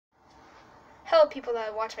Hello people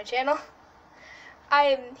that watch my channel. I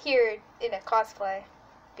am here in a cosplay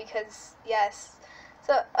because yes.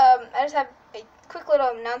 So I just have a quick little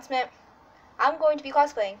announcement. I'm going to be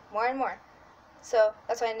cosplaying more and more. So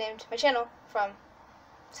that's why I named my channel from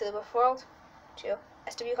Silly Buff World to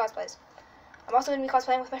SW Cosplays. I'm also going to be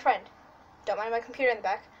cosplaying with my friend. Don't mind my computer in the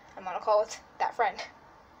back. I'm on a call with that friend.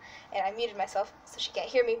 And I muted myself so she can't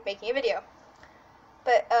hear me making a video.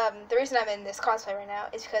 But the reason I'm in this cosplay right now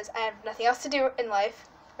is because I have nothing else to do in life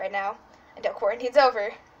right now until quarantine's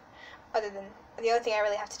over. Other than the only thing I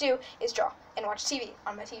really have to do is draw and watch TV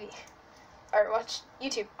on my TV, or watch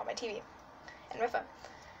YouTube on my TV and my phone.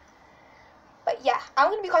 But yeah, I'm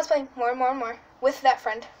gonna be cosplaying more and more and more with that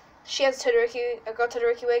friend. She has a girl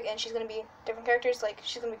Todoroki wig, and she's gonna be different characters. Like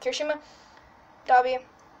she's gonna be Kirishima, Dabi,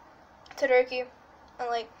 Todoroki, and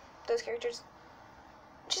like those characters.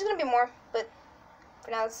 She's gonna be more, but for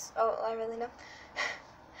now, that's all I really know.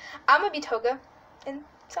 I'm gonna be Toga in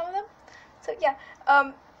some of them. So yeah.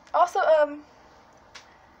 Also,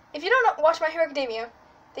 if you don't watch My Hero Academia,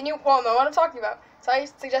 then you won't know what I'm talking about. So I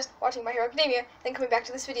suggest watching My Hero Academia, then coming back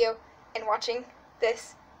to this video and watching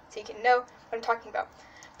this, so you can know what I'm talking about.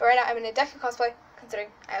 But right now, I'm in a Deku cosplay, considering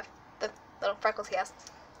I have the little freckles he has.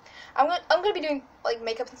 I'm gonna be doing like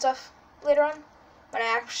makeup and stuff later on, when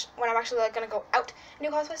I'm actually like gonna go out and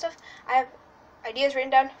do cosplay stuff. I have ideas written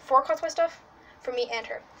down for cosplay stuff for me and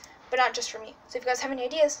her, but not just for me. So if you guys have any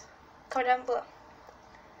ideas, comment down below.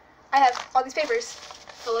 I have all these papers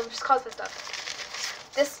full of just cosplay stuff.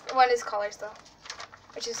 This one is colors though,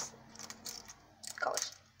 which is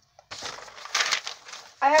colors.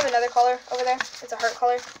 I have another color over there. It's a heart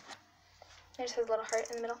color. It just has a little heart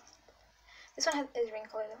in the middle. This one is ring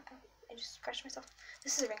color though. I just scratched myself.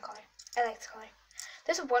 This is a ring color. I like this color.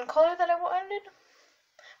 There's one color that I wanted,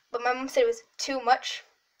 but my mom said it was too much.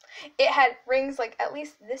 It had rings like at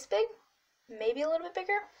least this big, maybe a little bit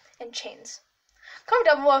bigger, and chains. Comment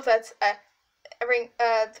down below if that's a ring,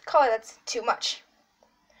 color that's too much.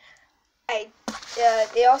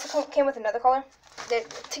 They also came with another color.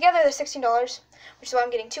 Together they're $16, which is why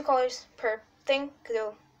I'm getting 2 colors per thing, because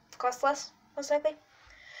it'll cost less, most likely.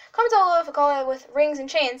 Comment down below if a color with rings and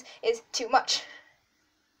chains is too much.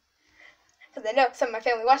 Because I know some of my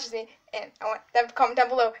family watches me, and I want them to comment down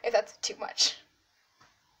below if that's too much.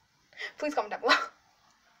 Please comment down below.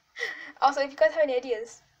 Also, if you guys have any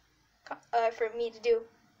ideas for me to do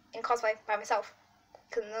in cosplay by myself,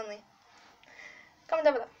 because I'm lonely, comment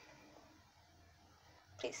down below.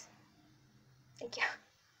 Please. Thank you.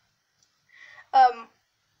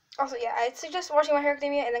 Also, yeah, I suggest watching My Hero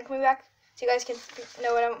Academia and then coming back so you guys can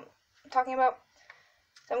know what I'm talking about.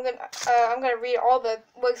 So I'm gonna read all the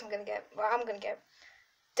wigs I'm gonna get. Well, I'm gonna get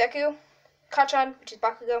Deku, Kachan, which is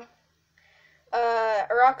Bakugo,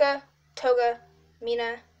 Araka, Toga,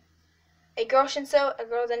 Mina, a girl Shinso, a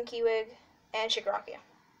girl Denki wig, and Shigaraki.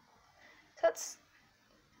 So that's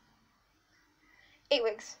 8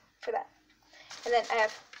 wigs for that. And then I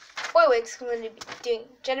have boy wigs. I'm going to be doing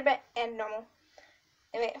gender bent and normal.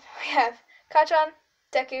 And we have Kachan,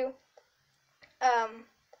 Deku,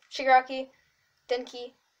 Shigaraki,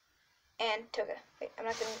 Denki, and Toga. Wait, I'm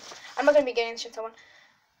not gonna be getting the Shinso one.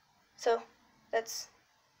 So that's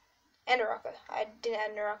and Araka. I didn't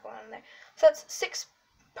add an Araka one on there. So that's 6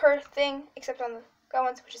 per thing, except on the god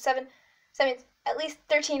ones, which is 7. So that means at least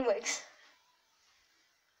 13 wigs.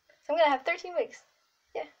 So I'm gonna have 13 wigs.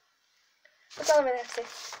 Yeah. That's all I really have to say.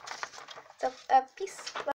 So peace. Bye.